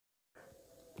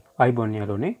අයිබෝන්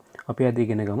යාළුවනේ අපි අද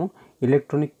ඉගෙන ගමු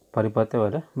ඉලෙක්ට්‍රොනික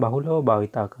පරිපථවල බහුලව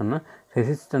භාවිතා කරන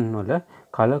රෙසිස්ටන්ස් වල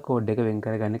කලර් කෝඩ් එක වෙන්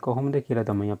කරගන්නේ කොහොමද කියලා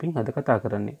තමයි අපි අද කතා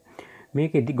කරන්නේ.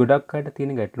 මේකෙදි ගොඩක් අයට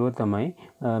තියෙන ගැටලුව තමයි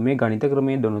මේ ගණිත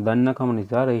ක්‍රමයේ නොදන්නකම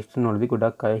නිසා රෙසිස්ටන්ස් වලදී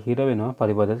ගොඩක් අය හිර වෙනවා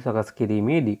පරිපථ සකස්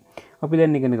කිරීමේදී. අපි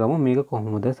දැන් ඉගෙන ගමු මේක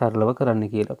කොහොමද සරලව කරන්න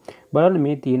කියලා. බලන්න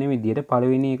මේ තියෙන විදිහට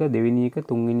පළවෙනි එක, දෙවෙනි එක,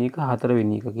 තුන්වෙනි එක,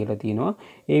 හතරවෙනි එක කියලා තියෙනවා.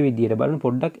 ඒ විදිහට බලන්න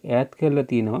පොඩ්ඩක් ඈත් කරලා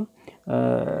තියෙනවා.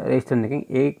 රෙසිස්ටන්ස් එකෙන්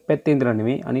ඒ පැත්තේ ඉඳලා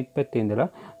නෙමෙයි අනිත් පැත්තේ ඉඳලා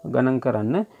ගණන්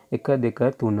කරන්න 1 2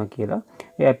 3 කියලා.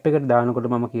 ඒ ඇප් එකට දානකොට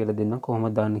මම කියලා දෙන්නම්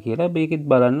කොහොමද දාන්න කියලා. මේකෙත්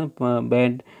බලන්න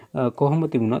බෑන්ඩ් කොහොම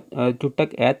තිබුණත්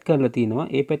චුට්ටක් ඈත් කරලා තිනවා.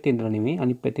 ඒ පැත්තේ ඉඳලා නෙමෙයි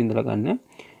අනිත් පැත්තේ ඉඳලා ගන්න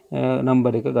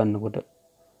නම්බර් එක ගන්නකොට.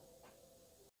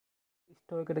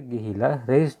 ස්ටෝර් එකට ගිහිලා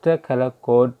රෙජිස්ටර් කලර්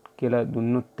කෝඩ් කියලා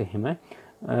දුන්නොත් එහෙම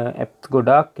ඇප්ස්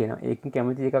ගොඩාක් එනවා. ඒකෙන්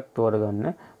කැමති එකක් තෝරගන්න.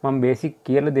 මම බේසික්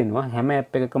කියලා දෙනවා. හැම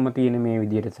ඇප් එකකම තියෙන මේ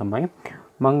විදිහට තමයි.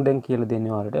 මම දැන් කියලා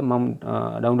දෙන්නේ ඔයාලට මම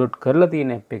ඩවුන්ලෝඩ් කරලා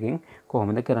තියෙන ඇප් එකෙන්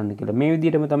කොහොමද කරන්න කියලා. මේ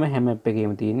විදිහටම තමයි හැම ඇප්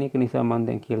එකේම තියෙන්නේ. ඒක නිසා මම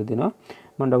දැන් කියලා දෙනවා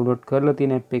මම ඩවුන්ලෝඩ් කරලා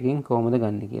තියෙන ඇප් එකෙන් කොහොමද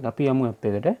ගන්න කියලා. අපි යමු ඇප්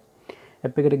එකට.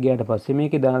 ඇප් එකට ගියාට පස්සේ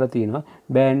මේකේ දාලා තියෙනවා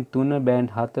බෑන්ඩ් 3, බෑන්ඩ්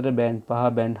 4, බෑන්ඩ්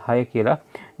 5, බෑන්ඩ් 6 කියලා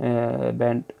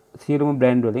බෑන්ඩ් සියලුම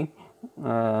බ්‍රෑන්ඩ් වලින්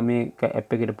මේ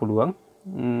ඇප් එකට පුළුවන්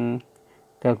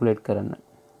කැල්කියුලේට් කරන්න.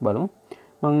 බලමු.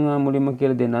 මම මුලින්ම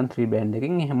කියලා දෙන්නම් 3 බෑන්ඩ්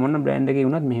එකකින්. එහෙනම් මොන බ්‍රෑන්ඩ් එකේ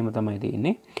වුණත් මෙහෙම තමයි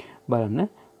තියෙන්නේ. බලන්න.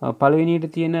 පළවෙනියට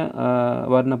තියෙන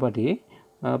වර්ණපටියේ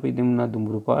අපි දුන්නා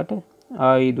දුඹුරු පාට,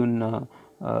 ආයි දුන්නා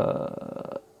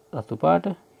රතු පාට,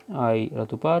 ආයි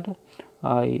රතු පාට,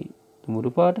 ආයි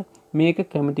දුඹුරු පාට. මේක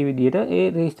කැමති විදිහට ඒ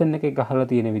රෙසිස්ටන්ස් එකේ ගහලා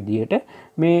තියෙන විදිහට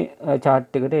මේ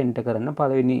chart එකට එන්ටර් කරන්න.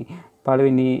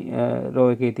 පළවෙනි රෝ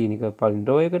එකේ තියෙන එක පළවෙනි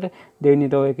රෝ එකට, දෙවෙනි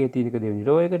රෝ එකේ තියෙන එක දෙවෙනි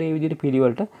රෝ එකට. මේ විදිහට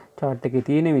පිළිවෙලට chart එකේ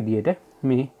තියෙන විදිහට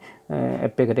මේ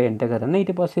ඇප් එකට එන්ටර් කරන්න.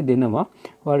 ඊට පස්සේ දෙනවා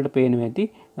ඔයාලට පේනවා ඇති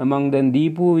මම දැන්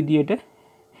දීපු විදිහට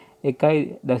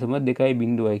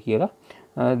 1.2.0 කියලා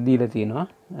දීලා තියෙනවා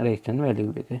රෙසිස්ටන්ස්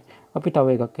වැලියු එක. අපි තව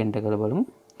එකක් එන්ටර් කරලා බලමු.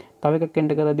 තව එකක්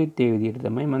එන්ටර් කරද්දිත් ඒ විදිහට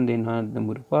තමයි මම දෙනවා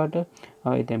දුඹුරු පාට,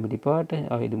 ආයි තැඹිලි පාට,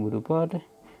 ආයි දුඹුරු පාට,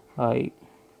 ආයි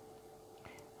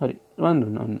හරි මම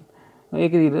දුන්නා.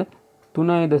 ඒක දිලා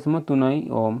 3.3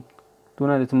 ඕම්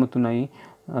 3.3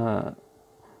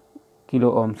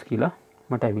 කිලෝ ඕම්ස් කියලා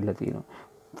මට ඇවිල්ලා තියෙනවා.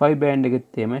 5 බෑන්ඩ්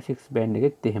එකෙත් එහෙමයි, 6 බෑන්ඩ්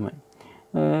එකෙත් එහෙමයි.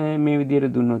 මේ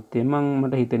විදිහට දුන්නොත්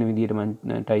මට හිතෙන විදිහට මම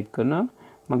ටයිප් කරනවා.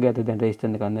 මගේ අත දැන්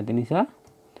රෙසිස්ටන්ස් එක නැති නිසා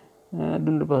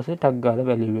දුන්න පස්සේ ටග් ගාලා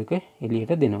වැලියු එක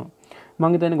එළියට දෙනවා.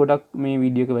 මම හිතන්නේ ගොඩක් මේ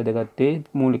වීඩියෝ එක වැදගත්තේ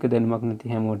මූලික දැනුමක්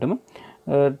නැති හැමෝටම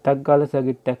ටග් ගාලා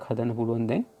සර්කිට් එකක් හදන්න පුළුවන්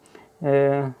දැන්.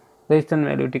 රෙසිස්ටන්ස්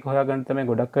වැලියු ටික හොයාගන්න තමයි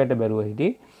ගොඩක් අයට බැරුව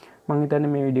හිටියේ. මම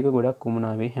හිතන්නේ මේ වීඩියෝ එක ගොඩක්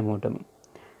උමනාවේ හැමෝටම.